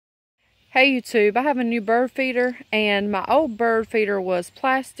Hey YouTube, I have a new bird feeder, and my old bird feeder was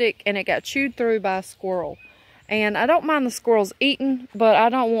plastic and it got chewed through by a squirrel. And I don't mind the squirrels eating, but I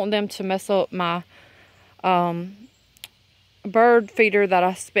don't want them to mess up my bird feeder that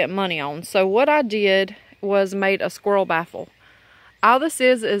I spent money on. So what I did was made a squirrel baffle. All this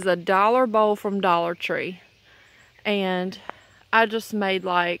is a dollar bowl from Dollar Tree. And I just made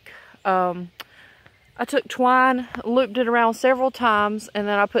like, I took twine, looped it around several times, and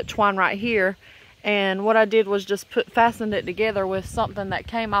then I put twine right here. And what I did was just fastened it together with something that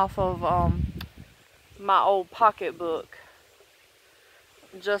came off of my old pocketbook.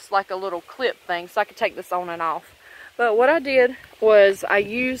 Just like a little clip thing, so I could take this on and off. But what I did was I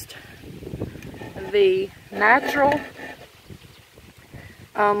used the natural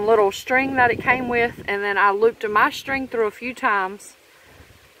little string that it came with, and then I looped my string through a few times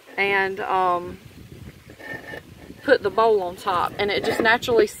and put the bowl on top, and it just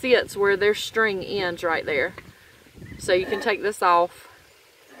naturally sits where their string ends right there. So you can take this off,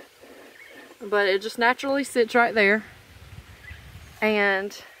 but it just naturally sits right there.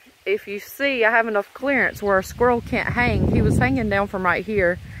 And if you see, I have enough clearance where a squirrel can't hang. He was hanging down from right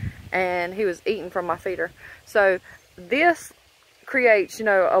here and he was eating from my feeder. So this creates, you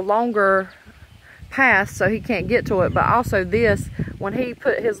know, a longer path so he can't get to it, but also this, when he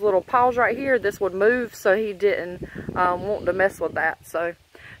put his little paws right here, this would move, so he didn't want to mess with that. So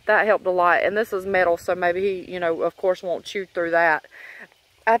that helped a lot. And this is metal, so maybe he, you know, of course won't chew through that.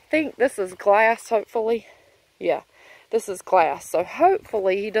 I think this is glass, hopefully. Yeah, this is glass, so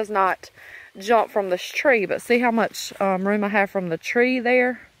hopefully he does not jump from this tree. But see how much room I have from the tree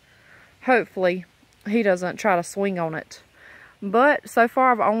there? Hopefully he doesn't try to swing on it. But so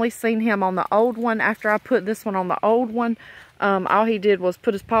far I've only seen him on the old one. After I put this one on the old one, all he did was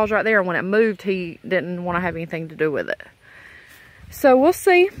put his paws right there, and when it moved, he didn't want to have anything to do with it. So we'll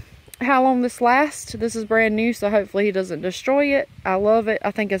see how long this lasts. This is brand new, so hopefully he doesn't destroy it. I love it.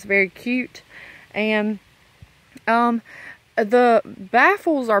 I think it's very cute. And the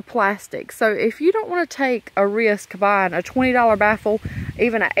baffles are plastic, so if you don't want to take a risk buying a $20 baffle,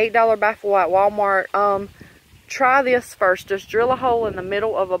 even an $8 baffle at Walmart, try this first. Just drill a hole in the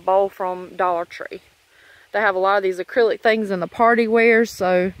middle of a bowl from Dollar Tree. They have a lot of these acrylic things in the party wears.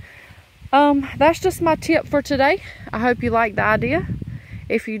 So that's just my tip for today. I hope you liked the idea.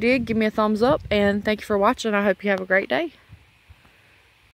 If you did, give me a thumbs up, and thank you for watching. I hope you have a great day.